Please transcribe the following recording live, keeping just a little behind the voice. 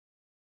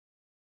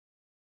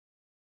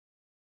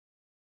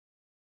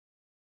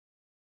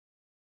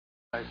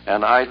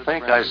And I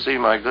think I see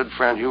my good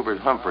friend Hubert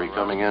Humphrey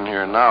coming in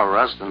here now,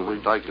 Rust, and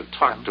we'd like to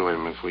talk to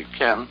him if we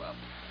can.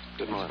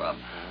 Good morning. Bob.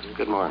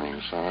 Good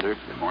morning, Senator.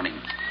 Good morning.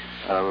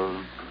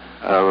 Senator,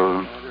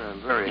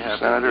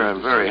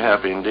 I'm very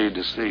happy indeed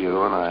to see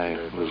you, and I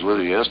was with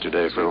you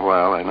yesterday for a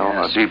while. I know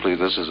how deeply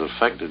this has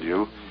affected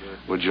you.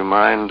 Would you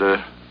mind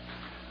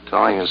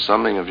telling us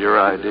something of your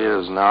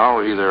ideas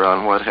now, either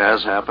on what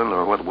has happened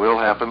or what will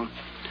happen?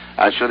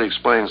 I should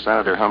explain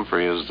Senator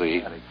Humphrey is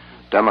the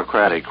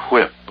Democratic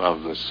whip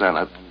of the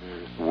Senate,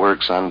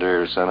 works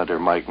under Senator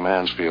Mike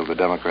Mansfield, the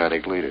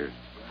Democratic leader.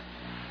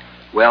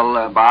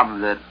 Well,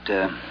 Bob, that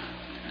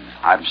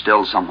I'm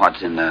still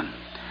somewhat in a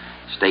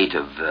state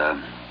of,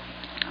 of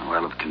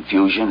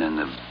confusion and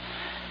of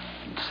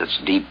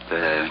such deep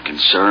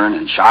concern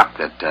and shock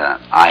that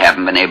I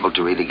haven't been able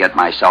to really get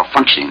myself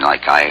functioning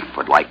like I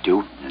would like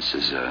to. This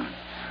is a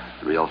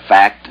real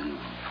fact and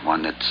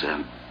one that's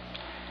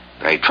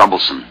very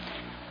troublesome.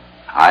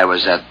 I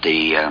was at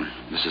the,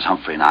 Mrs.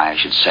 Humphrey and I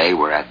should say,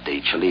 were at the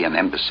Chilean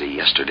embassy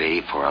yesterday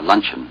for a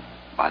luncheon.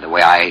 By the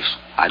way, I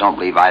don't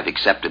believe I've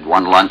accepted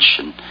one lunch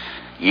in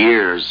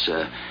years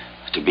to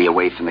be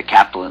away from the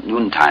capital at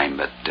noontime,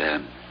 but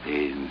the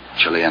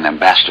Chilean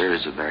ambassador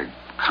is a very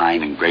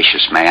kind and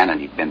gracious man, and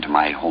he'd been to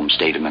my home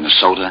state of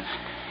Minnesota,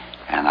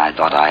 and I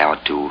thought I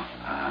ought to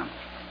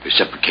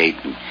reciprocate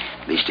and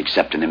at least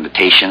accept an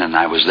invitation, and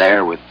I was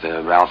there with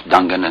Ralph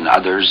Dungan and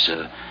others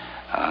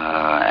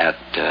at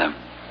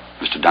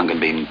Mr. Dungan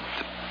being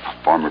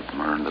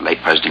the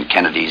late President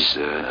Kennedy's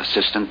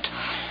assistant.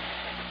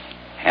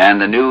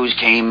 And the news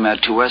came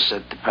to us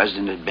that the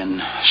president had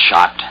been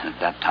shot, at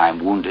that time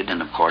wounded,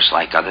 and of course,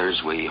 like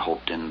others, we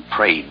hoped and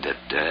prayed that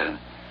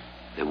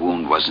the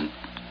wound wasn't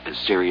as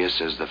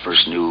serious as the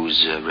first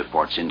news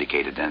reports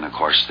indicated. And of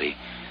course,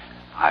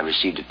 I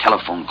received a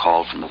telephone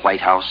call from the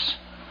White House,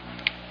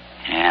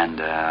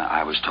 and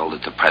I was told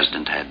that the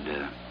president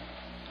had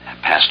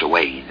passed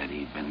away, that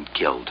he'd been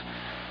killed.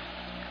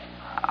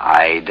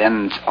 I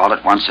then, all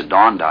at once, it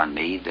dawned on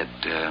me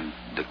that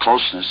the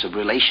closeness of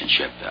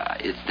relationship,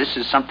 this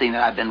is something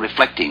that I've been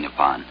reflecting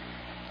upon.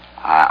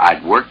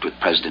 I'd worked with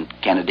President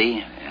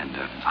Kennedy, and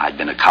I'd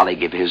been a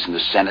colleague of his in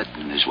the Senate,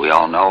 and as we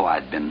all know,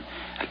 I'd been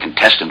a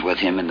contestant with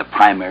him in the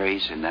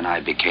primaries, and then I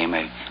became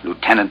a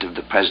lieutenant of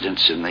the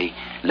president's in the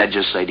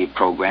legislative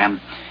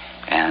program,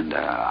 and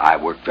I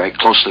worked very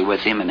closely with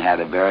him and had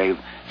a very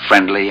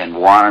friendly and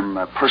warm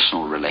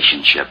personal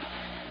relationship.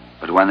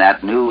 But when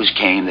that news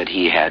came that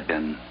he had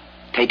been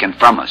taken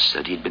from us,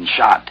 that he'd been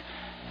shot,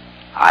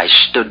 I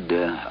stood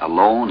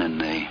alone in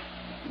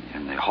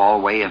the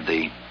hallway of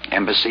the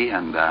embassy,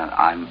 and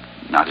I'm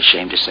not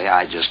ashamed to say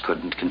I just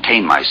couldn't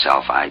contain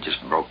myself. I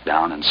just broke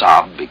down and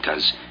sobbed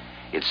because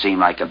it seemed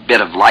like a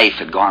bit of life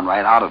had gone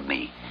right out of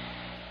me.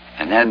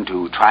 And then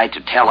to try to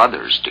tell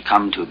others to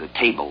come to the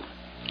table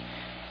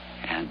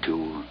and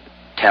to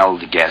tell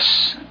the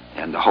guests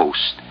and the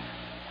host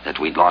that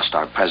we'd lost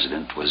our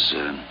president was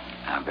a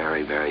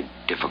very, very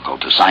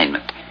difficult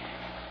assignment.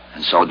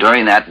 And so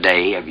during that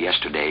day of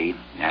yesterday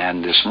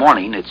and this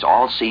morning, it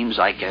all seems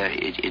like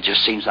it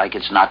just seems like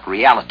it's not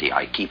reality.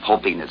 I keep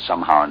hoping that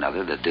somehow or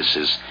another that this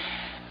is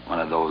one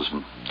of those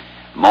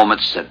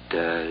moments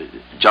that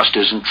just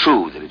isn't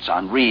true, that it's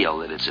unreal,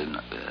 that it's an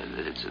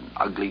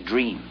ugly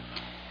dream.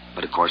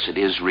 But of course, it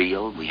is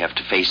real. We have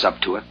to face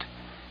up to it.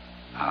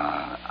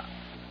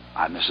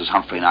 Mrs.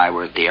 Humphrey and I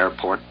were at the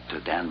airport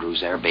at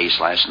Andrews Air Base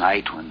last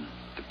night when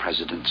the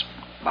president's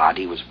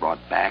body was brought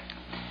back.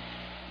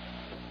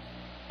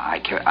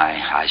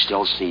 I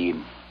still see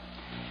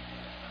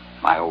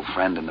my old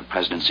friend and the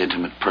president's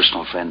intimate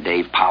personal friend,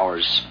 Dave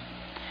Powers,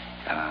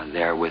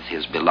 there with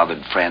his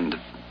beloved friend,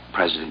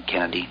 President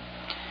Kennedy,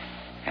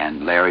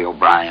 and Larry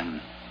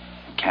O'Brien,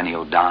 Kenny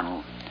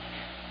O'Donnell,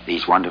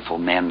 these wonderful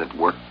men that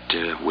worked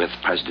with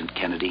President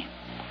Kennedy.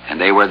 And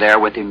they were there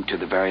with him to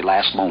the very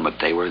last moment.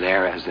 They were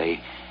there as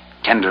they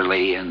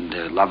tenderly and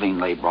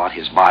lovingly brought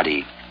his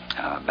body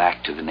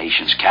back to the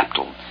nation's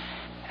capital.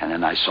 And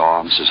then I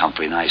saw Mrs.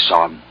 Humphrey and I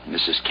saw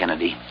Mrs.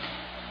 Kennedy,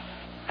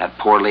 that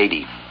poor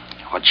lady,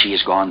 what she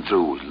has gone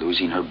through,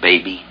 losing her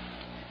baby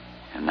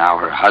and now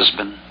her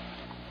husband,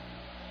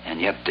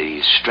 and yet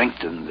the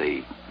strength and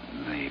the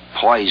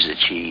poise that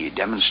she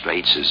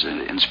demonstrates is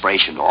an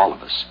inspiration to all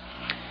of us.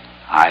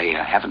 I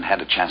haven't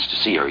had a chance to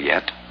see her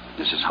yet.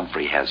 Mrs.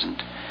 Humphrey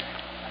hasn't.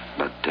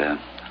 But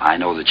I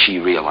know that she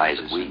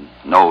realizes,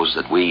 knows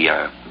that we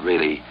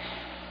really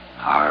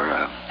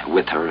are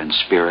with her in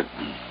spirit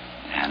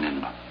and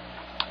in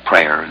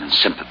prayer and in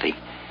sympathy.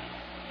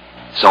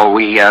 So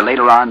we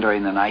later on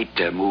during the night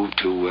moved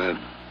to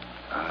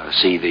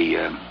see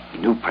the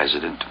new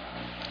president,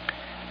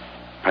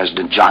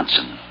 President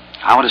Johnson.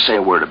 I want to say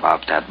a word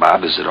about that,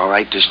 Bob. Is it all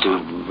right just to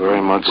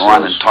very much go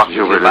on and talk to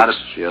you about it?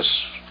 Yes.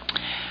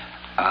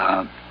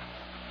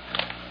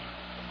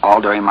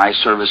 All during my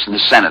service in the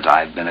Senate,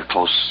 I've been a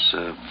close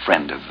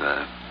friend of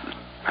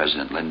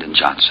President Lyndon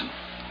Johnson.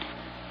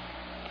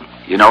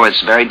 You know,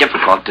 it's very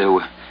difficult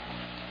to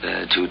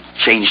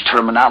change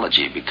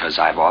terminology because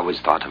I've always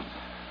thought of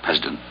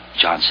President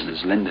Johnson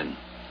as Lyndon.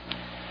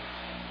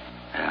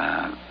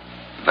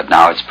 but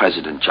now it's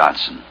President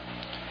Johnson.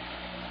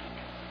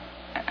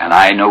 And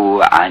I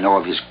know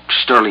of his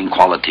sterling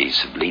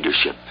qualities of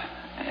leadership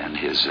and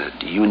his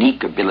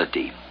unique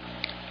ability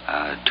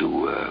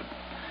to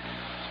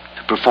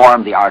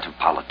perform the art of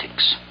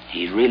politics.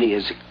 He really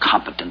is a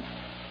competent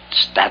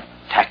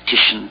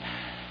tactician,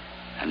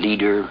 a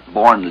leader,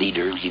 born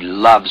leader. He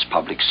loves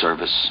public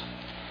service.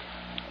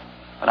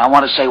 But I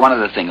want to say one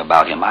other thing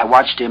about him. I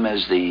watched him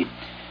as the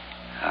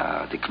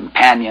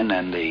companion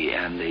and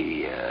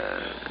the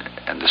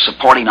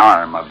supporting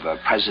arm of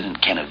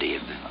President Kennedy,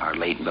 our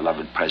late and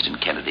beloved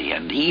President Kennedy,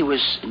 and he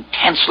was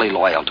intensely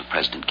loyal to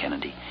President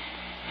Kennedy.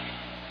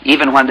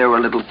 Even when there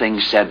were little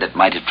things said that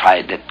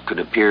could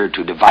appear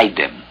to divide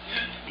them,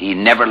 he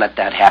never let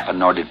that happen,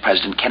 nor did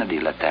President Kennedy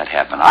let that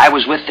happen. I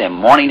was with them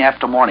morning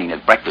after morning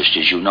at breakfast,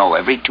 as you know.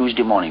 Every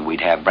Tuesday morning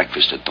we'd have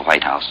breakfast at the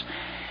White House.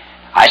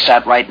 I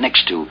sat right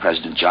next to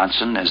President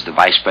Johnson as the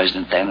vice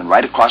president then, and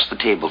right across the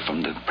table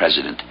from the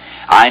president.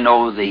 I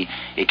know the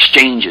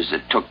exchanges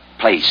that took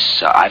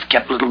place. I've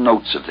kept little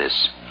notes of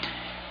this.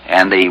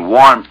 And the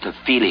warmth of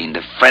feeling,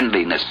 the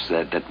friendliness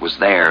that was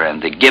there,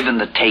 and the give and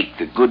the take,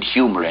 the good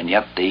humor, and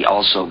yet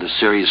also the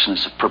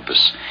seriousness of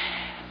purpose.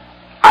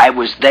 I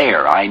was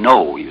there, I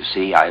know, you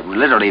see. I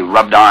literally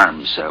rubbed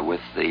arms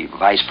with the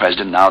vice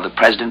president, now the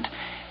president,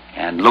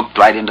 and looked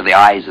right into the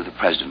eyes of the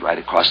president, right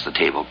across the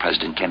table,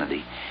 President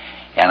Kennedy.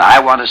 And I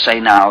want to say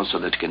now, so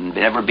that there can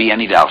never be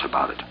any doubt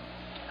about it,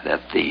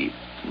 that the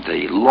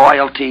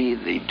loyalty,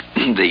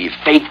 the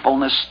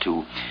faithfulness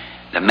to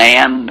the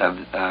man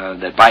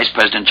that Vice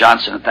President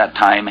Johnson at that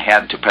time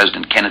had to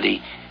President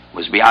Kennedy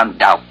was beyond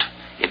doubt.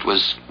 It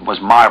was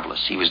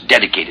marvelous. He was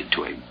dedicated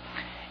to him.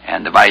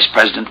 And the Vice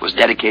President was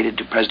dedicated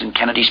to President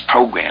Kennedy's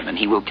program, and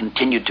he will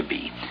continue to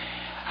be.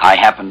 I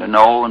happen to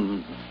know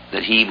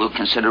that he will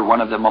consider one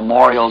of the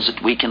memorials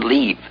that we can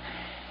leave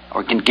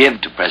or can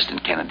give to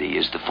President Kennedy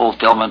is the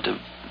fulfillment of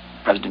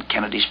President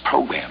Kennedy's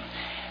program,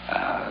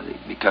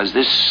 because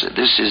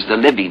this is the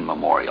living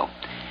memorial.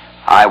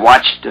 I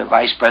watched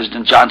Vice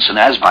President Johnson,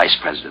 as Vice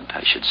President,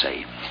 I should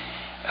say,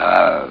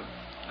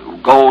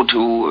 go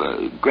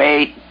to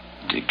great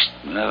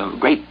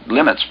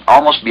limits,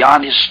 almost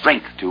beyond his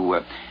strength,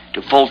 to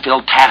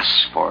fulfill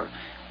tasks for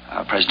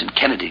President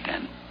Kennedy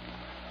then.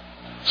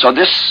 So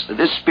this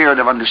spirit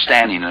of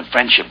understanding and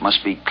friendship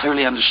must be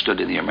clearly understood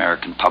in the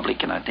American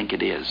public, and I think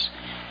it is.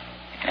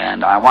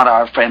 And I want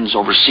our friends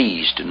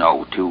overseas to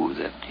know, too,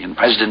 that in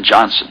President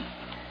Johnson,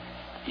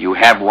 you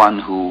have one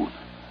who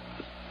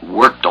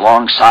worked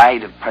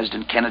alongside of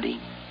President Kennedy.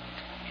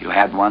 You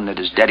had one that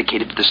is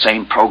dedicated to the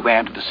same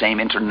program, to the same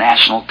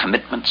international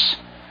commitments,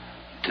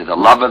 to the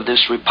love of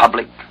this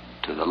republic,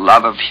 to the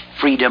love of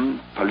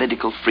freedom,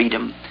 political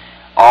freedom,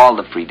 all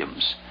the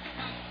freedoms.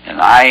 And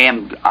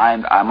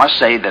I must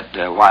say that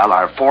while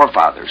our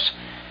forefathers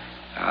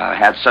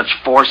had such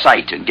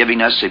foresight in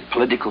giving us a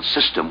political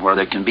system where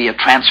there can be a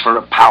transfer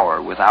of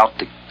power without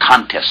the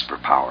contest for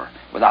power,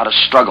 without a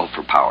struggle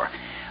for power,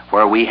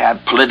 where we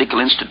have political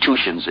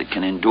institutions that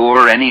can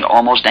endure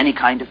almost any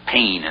kind of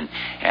pain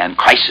and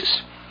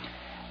crisis,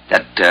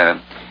 that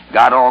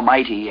God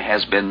Almighty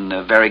has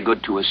been very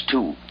good to us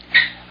too.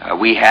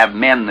 We have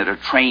men that are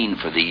trained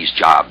for these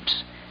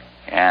jobs.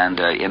 And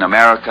in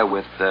America,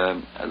 with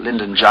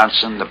Lyndon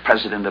Johnson, the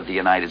President of the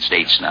United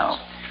States now,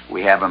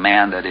 we have a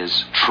man that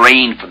is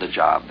trained for the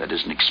job, that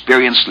is an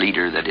experienced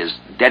leader, that is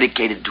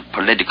dedicated to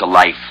political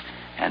life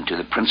and to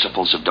the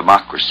principles of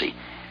democracy.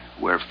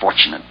 We're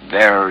fortunate,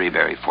 very,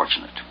 very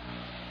fortunate.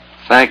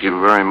 Thank you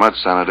very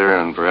much, Senator,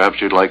 and perhaps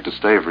you'd like to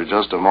stay for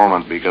just a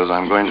moment, because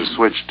I'm going to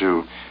switch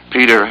to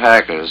Peter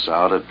Hackus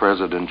out at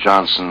President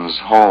Johnson's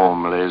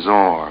home, Les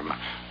Ormes.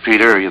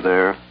 Peter, are you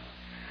there?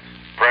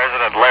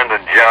 President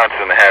Lyndon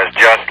Johnson has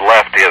just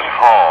left his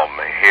home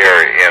here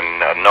in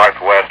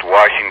northwest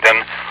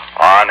Washington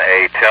on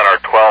a 10 or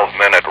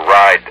 12-minute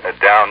ride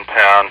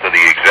downtown to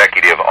the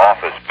Executive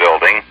Office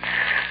building.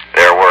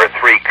 There were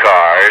 3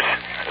 cars.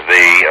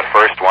 The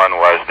first one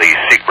was the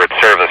Secret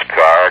Service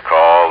car,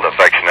 called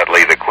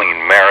affectionately the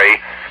Queen Mary.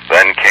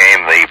 Then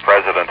came the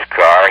President's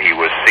car. He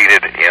was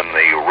seated in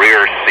the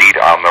rear seat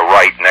on the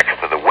right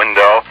next to the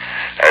window.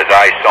 As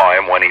I saw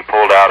him when he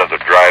pulled out of the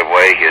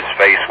driveway, his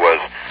face was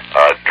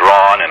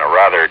drawn in a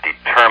rather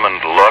determined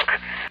look.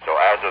 So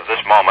as of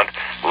this moment,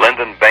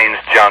 Lyndon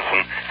Baines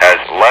Johnson has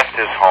left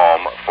his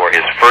home for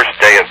his first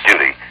day of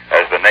duty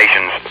as the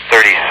nation's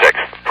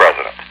 36th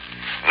president.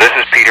 This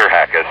is Peter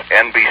Hackus,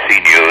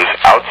 NBC News,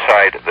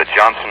 outside the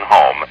Johnson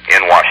home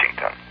in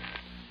Washington.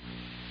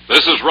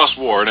 This is Russ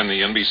Ward in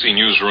the NBC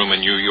Newsroom in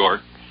New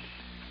York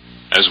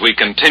as we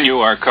continue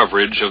our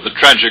coverage of the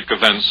tragic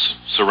events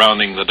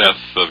surrounding the death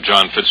of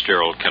John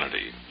Fitzgerald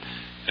Kennedy.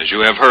 As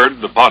you have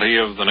heard, the body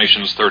of the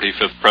nation's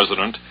 35th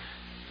president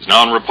is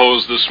now in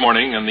repose this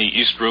morning in the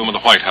East Room of the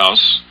White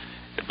House.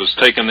 It was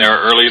taken there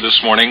early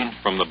this morning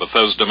from the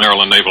Bethesda,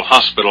 Maryland Naval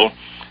Hospital.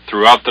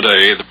 Throughout the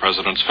day, the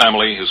president's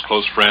family, his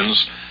close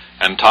friends,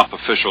 and top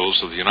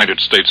officials of the United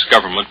States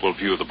government will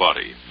view the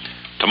body.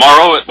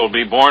 Tomorrow, it will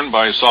be borne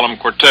by solemn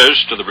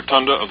cortege to the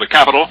rotunda of the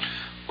Capitol,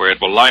 where it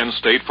will lie in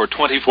state for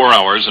 24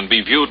 hours and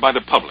be viewed by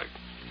the public.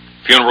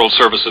 Funeral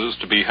services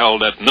to be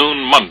held at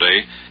noon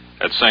Monday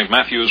at St.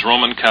 Matthew's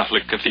Roman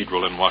Catholic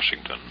Cathedral in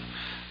Washington.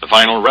 The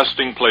final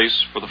resting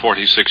place for the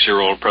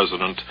 46-year-old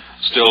president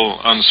still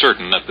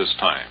uncertain at this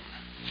time.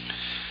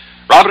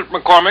 Robert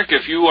McCormick,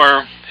 if you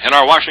are in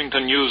our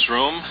Washington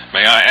newsroom,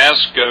 may I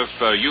ask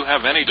if you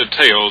have any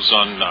details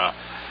on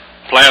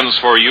plans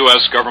for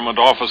U.S. government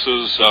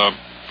offices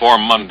for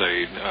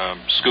Monday,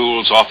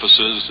 schools,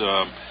 offices?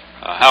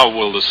 How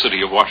will the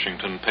city of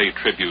Washington pay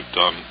tribute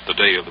on the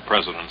day of the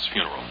president's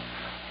funeral?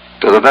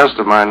 To the best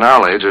of my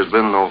knowledge, there's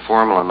been no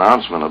formal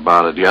announcement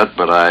about it yet,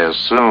 but I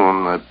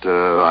assume that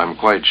I'm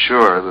quite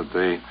sure that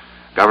the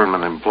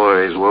government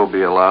employees will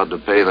be allowed to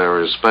pay their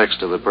respects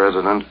to the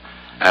president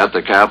at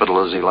the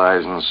Capitol as he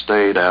lies in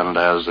state and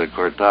as the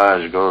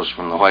cortege goes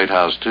from the White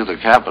House to the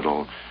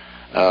Capitol.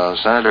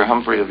 Senator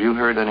Humphrey, have you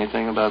heard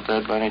anything about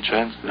that by any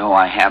chance? No,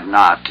 I have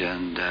not,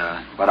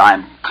 but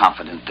I'm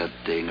confident that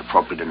an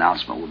appropriate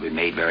announcement will be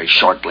made very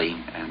shortly,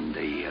 and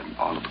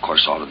all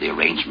of the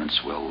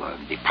arrangements will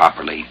be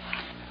properly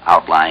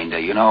outlined.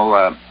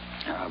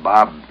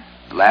 Bob,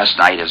 last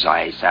night as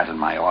I sat in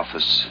my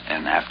office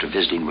and after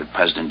visiting with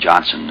President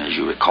Johnson, as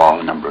you recall,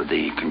 a number of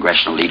the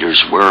congressional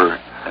leaders were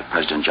at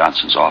President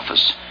Johnson's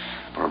office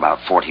for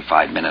about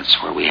 45 minutes,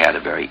 where we had a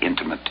very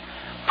intimate,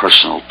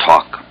 personal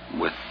talk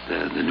with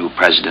the new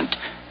president,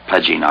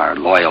 pledging our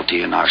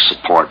loyalty and our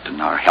support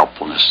and our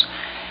helpfulness.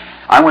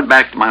 I went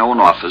back to my own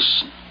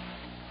office.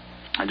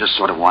 I just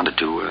sort of wanted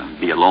to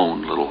be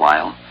alone a little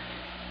while.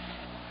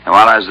 And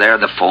while I was there,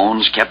 the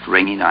phones kept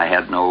ringing. I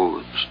had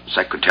no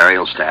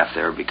secretarial staff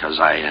there because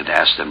I had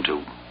asked them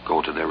to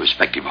go to their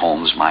respective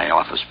homes. My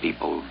office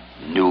people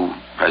knew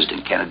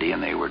President Kennedy,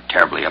 and they were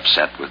terribly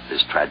upset with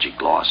this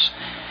tragic loss.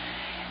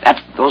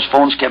 Those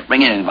phones kept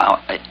ringing,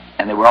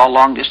 and they were all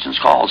long-distance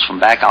calls from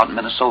back out in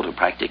Minnesota,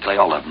 practically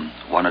all of them.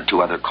 One or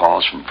two other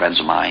calls from friends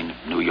of mine,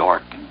 New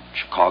York and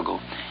Chicago.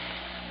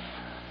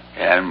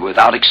 And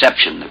without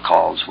exception, the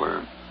calls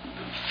were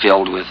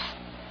filled with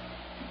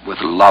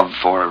love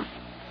for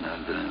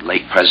the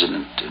late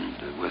president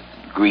and with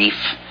grief,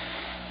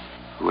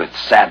 with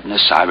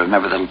sadness. I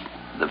remember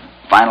the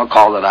final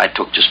call that I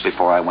took just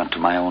before I went to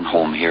my own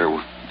home here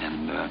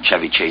in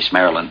Chevy Chase,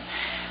 Maryland,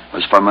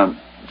 was from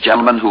a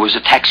gentleman who was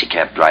a taxi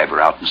cab driver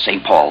out in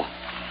St. Paul.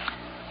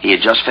 He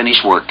had just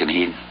finished work and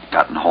he'd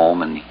gotten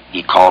home, and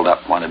he called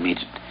up, wanted me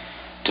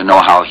to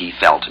know how he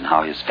felt and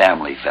how his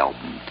family felt.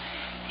 And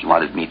he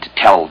wanted me to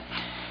tell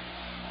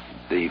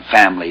the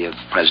family of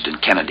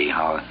President Kennedy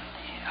how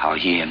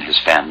he and his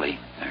family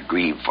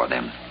grieved for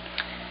them.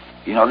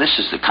 This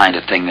is the kind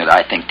of thing that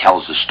I think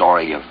tells the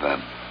story of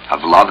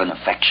love and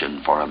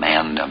affection for a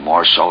man,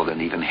 more so than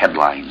even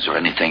headlines or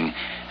anything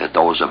that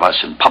those of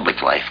us in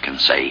public life can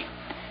say.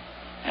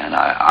 And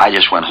I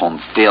just went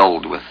home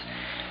filled with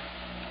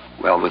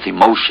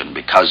emotion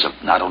because of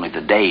not only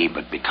the day,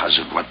 but because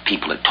of what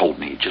people had told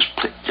me, just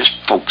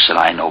folks that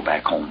I know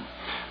back home.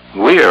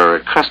 We are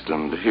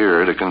accustomed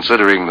here to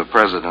considering the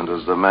president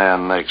as the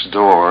man next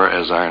door,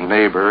 as our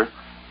neighbor.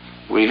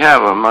 We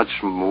have a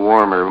much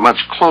warmer,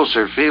 much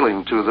closer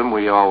feeling to them,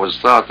 we always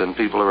thought, than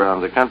people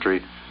around the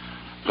country.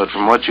 But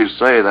from what you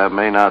say, that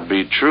may not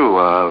be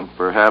true.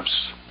 Perhaps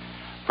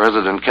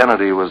President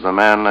Kennedy was the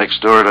man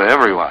next door to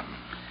everyone.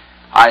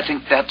 I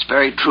think that's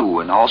very true,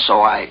 and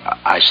also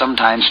I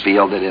sometimes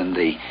feel that in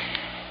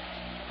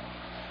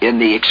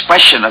the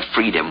expression of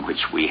freedom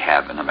which we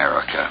have in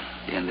America,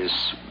 in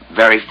this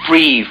very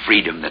free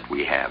freedom that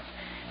we have,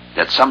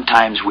 that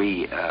sometimes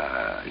we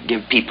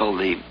give people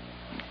the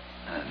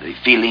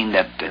feeling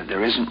that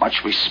there isn't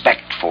much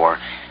respect for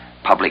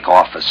public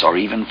office or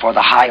even for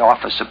the high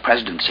office of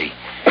presidency.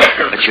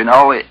 But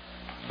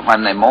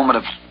when the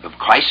moment of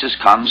crisis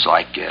comes,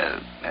 like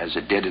as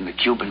it did in the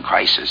Cuban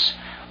crisis,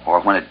 or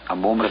when a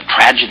moment of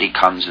tragedy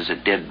comes, as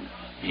it did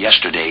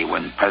yesterday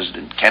when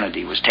President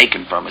Kennedy was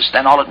taken from us,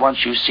 then all at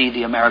once you see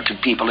the American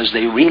people as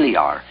they really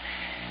are,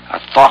 a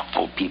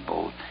thoughtful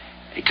people,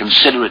 a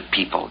considerate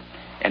people,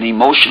 an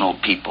emotional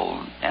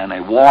people, and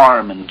a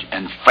warm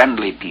and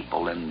friendly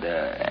people, and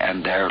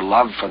their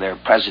love for their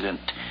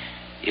president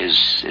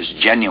is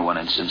genuine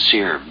and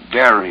sincere,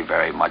 very,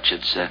 very much.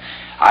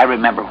 I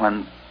remember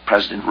when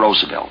President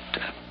Roosevelt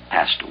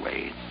passed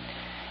away,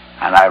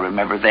 and I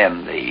remember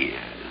then the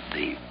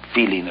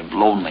feeling of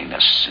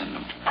loneliness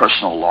and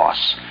personal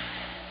loss.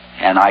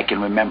 And I can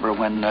remember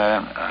when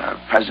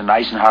President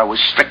Eisenhower was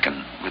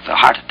stricken with a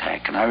heart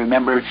attack, and I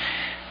remember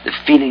the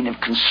feeling of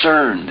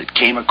concern that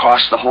came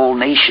across the whole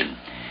nation.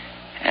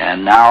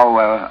 And now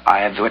I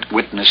have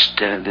witnessed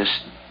this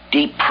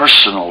deep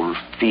personal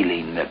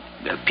feeling that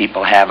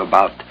people have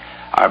about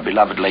our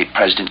beloved late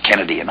President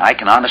Kennedy. And I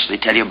can honestly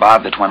tell you,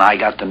 Bob, that when I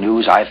got the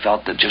news, I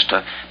felt that just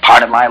a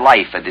part of my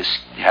life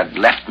had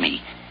left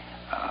me.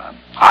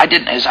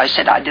 As I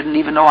said, I didn't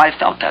even know I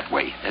felt that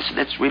way.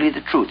 That's really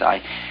the truth.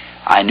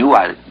 I knew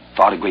I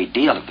thought a great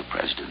deal of the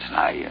president,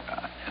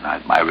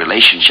 and my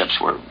relationships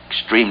were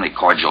extremely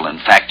cordial. In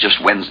fact,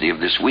 just Wednesday of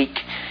this week,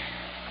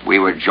 We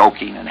were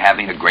joking and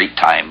having a great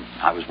time.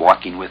 I was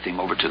walking with him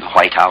over to the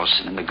White House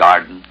and in the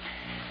garden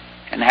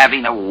and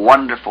having a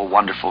wonderful,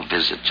 wonderful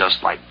visit,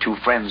 just like two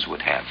friends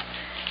would have.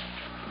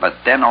 But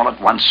then all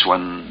at once,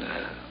 when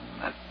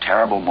a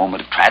terrible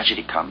moment of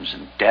tragedy comes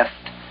and death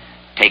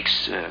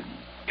takes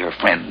your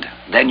friend,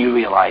 then you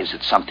realize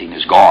that something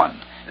is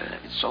gone.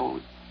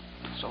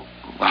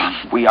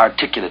 We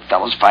articulate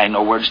fellows find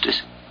no words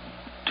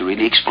to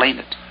really explain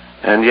it.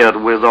 And yet,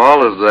 with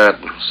all of that,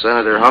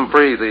 Senator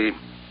Humphrey,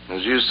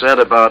 as you said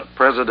about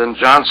President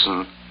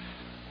Johnson,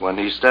 when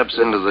he steps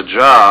into the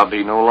job,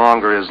 he no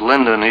longer is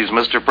Lyndon, he's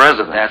Mr.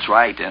 President. That's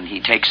right, and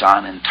he takes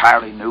on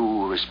entirely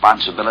new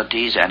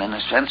responsibilities, and in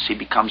a sense, he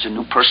becomes a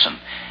new person.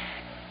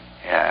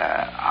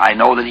 I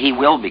know that he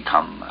will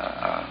become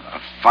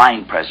a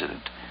fine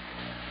president.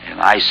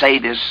 And I say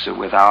this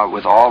with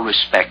all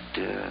respect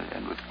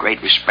and with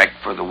great respect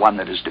for the one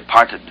that has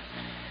departed,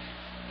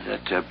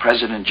 that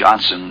President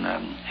Johnson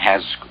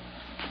has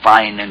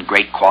fine and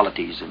great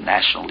qualities of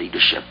national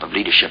leadership, of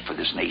leadership for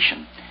this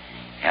nation.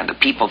 And the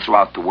people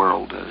throughout the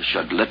world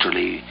should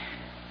literally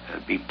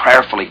be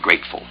prayerfully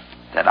grateful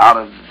that out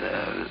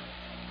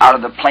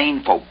of the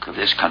plain folk of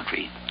this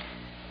country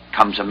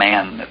comes a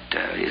man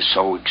that is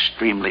so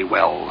extremely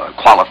well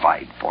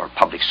qualified for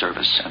public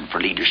service and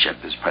for leadership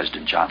as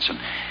President Johnson.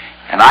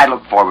 And I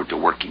look forward to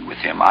working with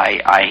him.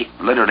 I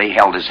literally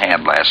held his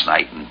hand last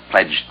night and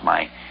pledged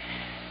my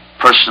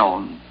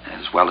personal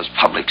as well as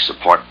public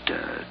support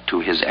to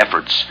his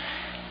efforts,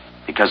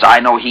 because I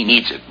know he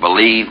needs it.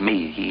 Believe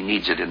me, he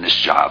needs it in this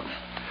job.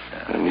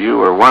 And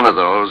you are one of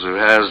those who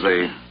has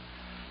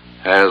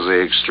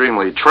the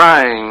extremely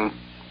trying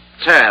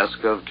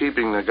task of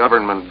keeping the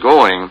government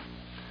going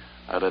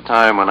at a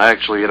time when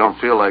actually you don't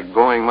feel like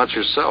going much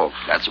yourself.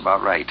 That's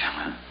about right.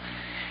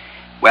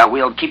 Well,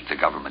 we'll keep the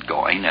government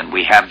going, and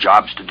we have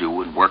jobs to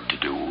do and work to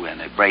do,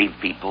 and a brave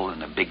people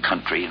in a big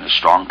country and a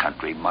strong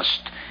country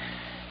must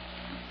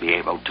be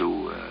able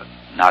to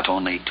not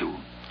only to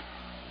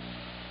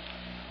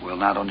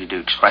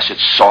express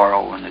its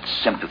sorrow and its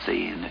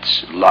sympathy and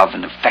its love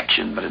and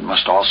affection, but it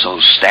must also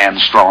stand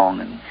strong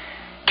and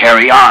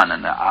carry on.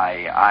 And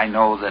I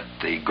know that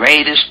the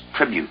greatest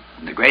tribute,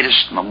 the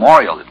greatest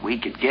memorial that we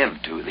could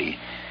give to the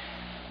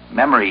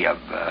memory of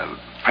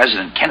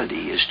President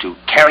Kennedy is to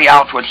carry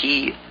out what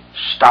he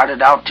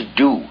started out to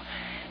do.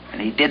 And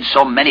he did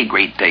so many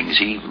great things.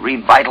 He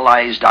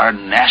revitalized our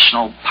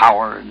national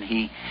power, and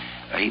he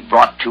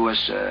brought to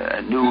us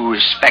a new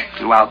respect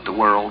throughout the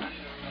world.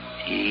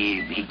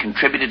 He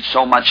contributed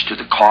so much to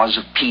the cause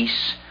of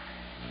peace,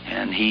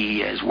 and he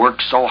has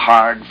worked so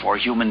hard for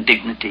human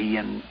dignity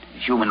and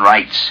human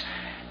rights.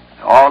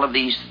 All of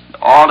these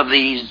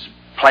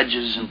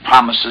pledges and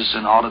promises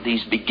and all of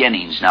these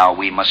beginnings now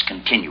we must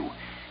continue.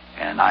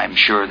 And I'm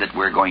sure that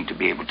we're going to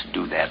be able to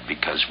do that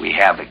because we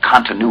have a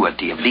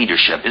continuity of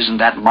leadership. Isn't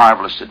that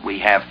marvelous that we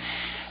have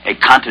a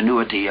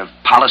continuity of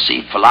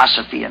policy,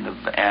 philosophy, and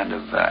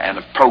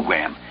of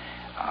program?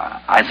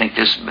 I think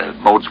this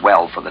bodes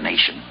well for the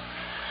nation.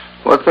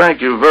 Well,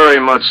 thank you very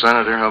much,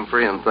 Senator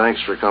Humphrey, and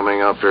thanks for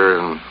coming up here,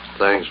 and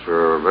thanks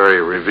for a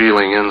very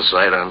revealing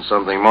insight on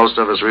something most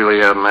of us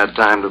really haven't had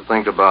time to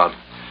think about,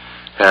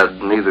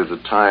 had neither the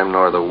time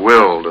nor the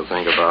will to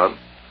think about.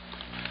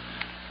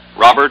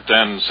 Robert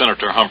and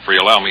Senator Humphrey,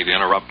 allow me to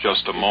interrupt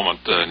just a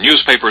moment.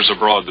 Newspapers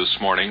abroad this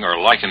morning are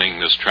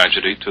likening this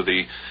tragedy to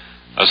the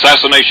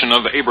assassination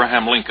of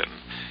Abraham Lincoln,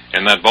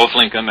 in that both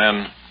Lincoln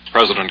and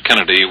President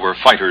Kennedy were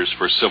fighters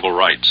for civil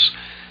rights.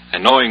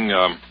 And knowing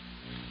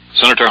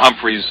Senator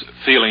Humphrey's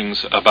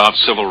feelings about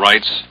civil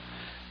rights,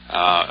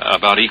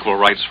 about equal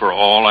rights for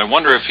all, I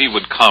wonder if he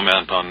would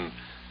comment on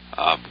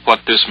what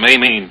this may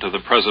mean to the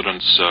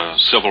President's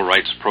civil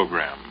rights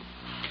program.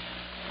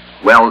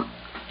 Well,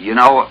 you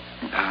know,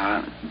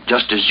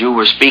 just as you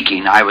were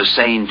speaking, I was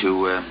saying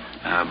to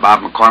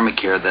Bob McCormick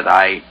here that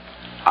I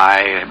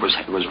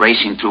was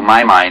racing through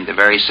my mind the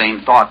very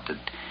same thought, that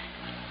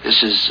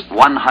this is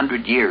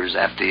 100 years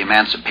after the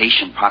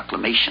Emancipation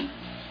Proclamation.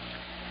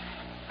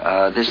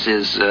 This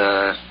is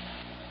the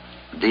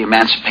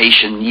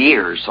Emancipation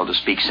year, so to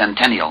speak,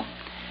 centennial.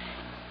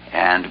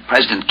 And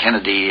President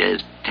Kennedy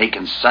has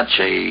taken such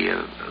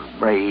a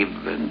brave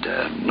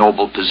and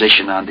noble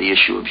position on the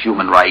issue of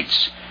human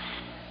rights.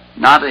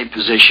 Not a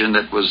position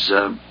that was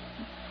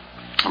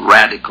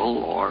radical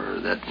or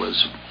that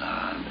was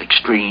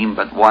extreme,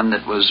 but one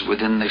that was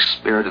within the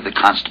spirit of the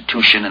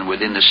Constitution and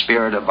within the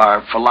spirit of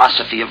our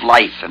philosophy of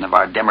life and of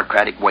our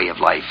democratic way of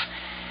life.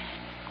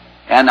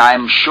 And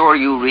I'm sure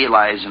you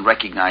realize and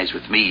recognize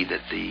with me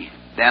that the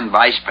then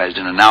Vice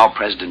President and now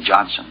President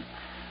Johnson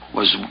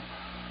was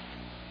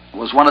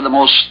one of the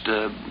most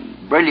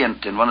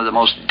brilliant and one of the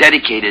most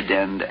dedicated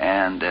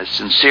and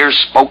sincere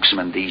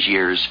spokesmen these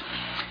years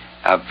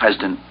of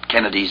President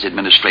Kennedy's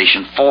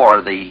administration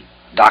for the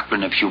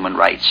doctrine of human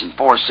rights and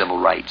for civil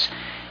rights.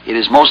 It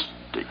is most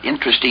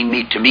interesting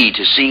to me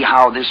to see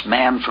how this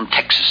man from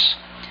Texas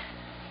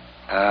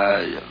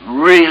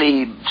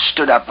really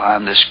stood up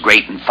on this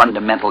great and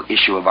fundamental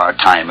issue of our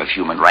time of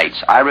human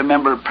rights. I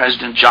remember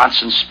President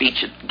Johnson's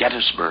speech at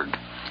Gettysburg,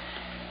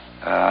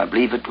 I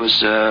believe it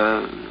was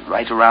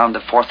right around the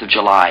 4th of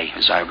July,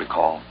 as I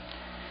recall.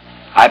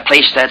 I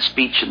placed that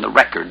speech in the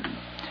record.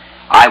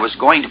 I was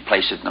going to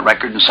place it in the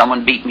record, and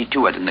someone beat me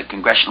to it in the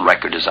congressional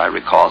record, as I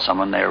recall,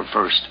 someone there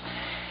first.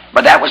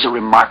 But that was a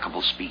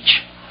remarkable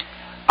speech.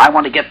 I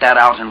want to get that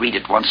out and read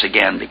it once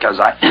again, because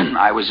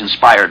I was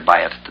inspired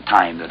by it at the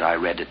time that I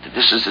read it.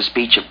 This is the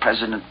speech of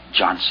President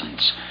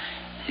Johnson's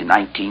in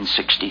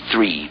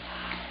 1963.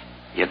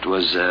 It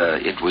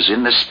was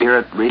in the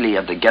spirit, really,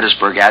 of the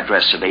Gettysburg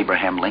Address of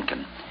Abraham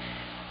Lincoln.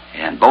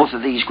 And both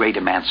of these great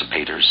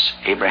emancipators,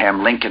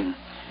 Abraham Lincoln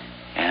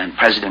and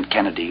President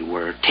Kennedy,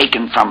 were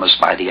taken from us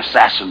by the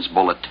assassin's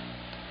bullet.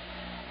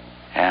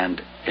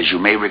 And as you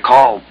may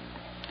recall,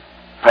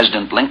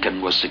 President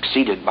Lincoln was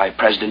succeeded by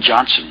President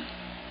Johnson.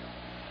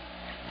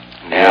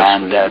 Yes,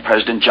 and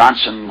President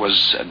Johnson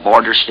was a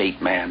border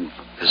state man,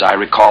 as I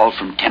recall,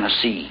 from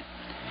Tennessee.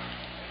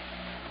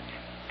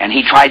 And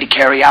he tried to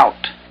carry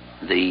out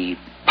the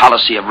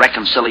policy of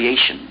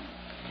reconciliation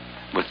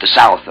with the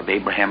South of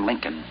Abraham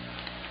Lincoln.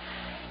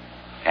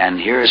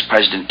 And here is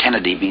President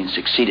Kennedy being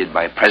succeeded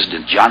by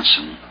President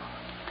Johnson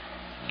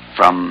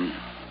from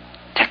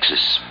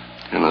Texas.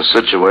 In a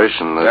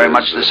situation that very is,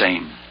 much the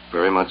same.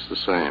 Very much the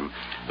same.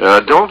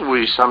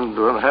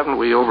 Haven't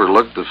we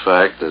overlooked the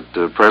fact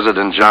that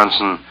President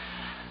Johnson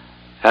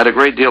had a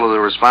great deal of the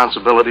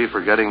responsibility for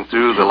getting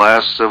through the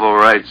last Civil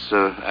Rights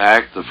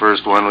Act, the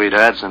first one we'd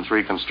had since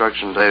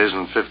Reconstruction days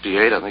in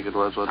 '58, I think it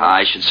was, wasn't it?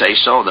 I should say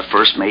so. The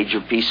first major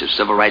piece of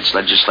civil rights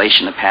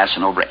legislation to pass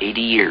in over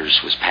 80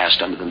 years was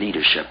passed under the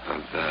leadership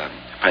of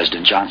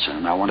President Johnson.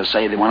 And I want to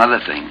say that one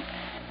other thing.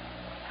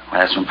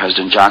 Well, that's when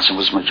President Johnson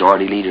was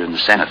majority leader in the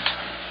Senate.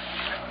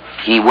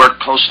 He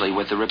worked closely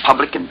with the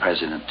Republican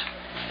president.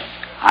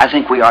 I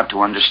think we ought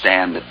to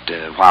understand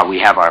that while we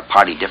have our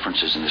party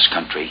differences in this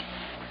country,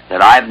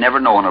 that I've never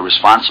known a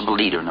responsible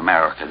leader in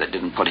America that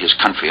didn't put his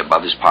country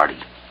above his party.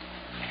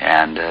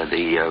 And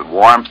the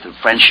warmth of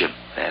friendship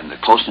and the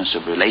closeness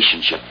of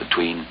relationship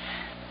between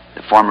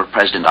the former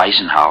President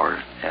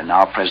Eisenhower and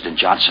now President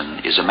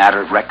Johnson is a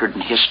matter of record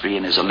and history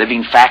and is a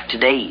living fact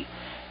today.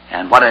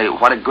 And what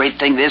a great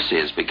thing this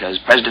is, because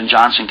President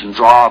Johnson can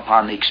draw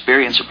upon the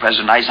experience of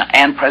President Eisenhower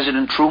and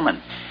President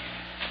Truman.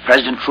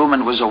 President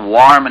Truman was a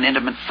warm and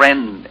intimate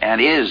friend,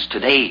 and is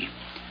today,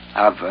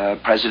 of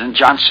President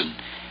Johnson.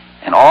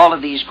 And all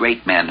of these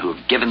great men who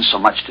have given so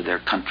much to their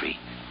country,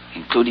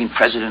 including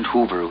President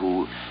Hoover,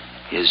 who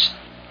is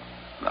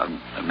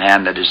a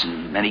man that is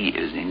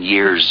in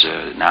years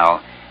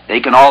now, they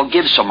can all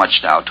give so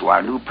much now to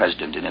our new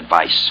president in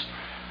advice.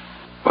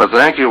 Well,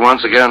 thank you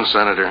once again,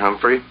 Senator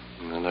Humphrey.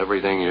 And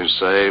everything you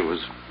say was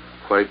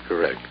quite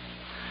correct.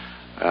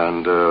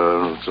 And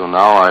so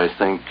now I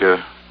think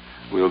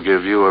we'll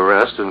give you a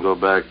rest and go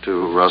back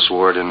to Russ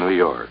Ward in New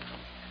York.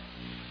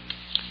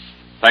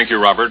 Thank you,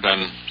 Robert,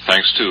 and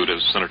thanks, too, to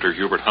Senator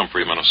Hubert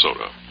Humphrey of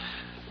Minnesota.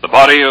 The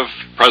body of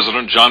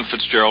President John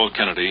Fitzgerald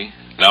Kennedy,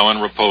 now in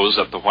repose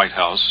at the White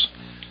House,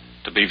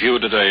 to be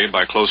viewed today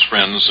by close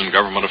friends and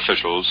government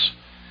officials,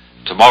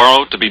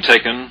 tomorrow to be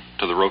taken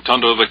to the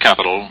rotunda of the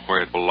Capitol,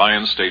 where it will lie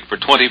in state for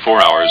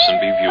 24 hours and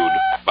be viewed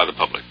by the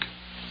public.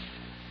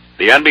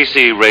 The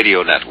NBC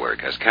Radio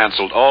Network has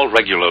canceled all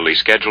regularly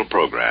scheduled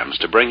programs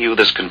to bring you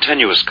this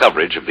continuous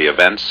coverage of the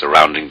events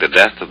surrounding the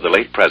death of the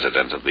late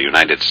President of the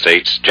United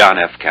States, John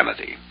F.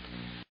 Kennedy.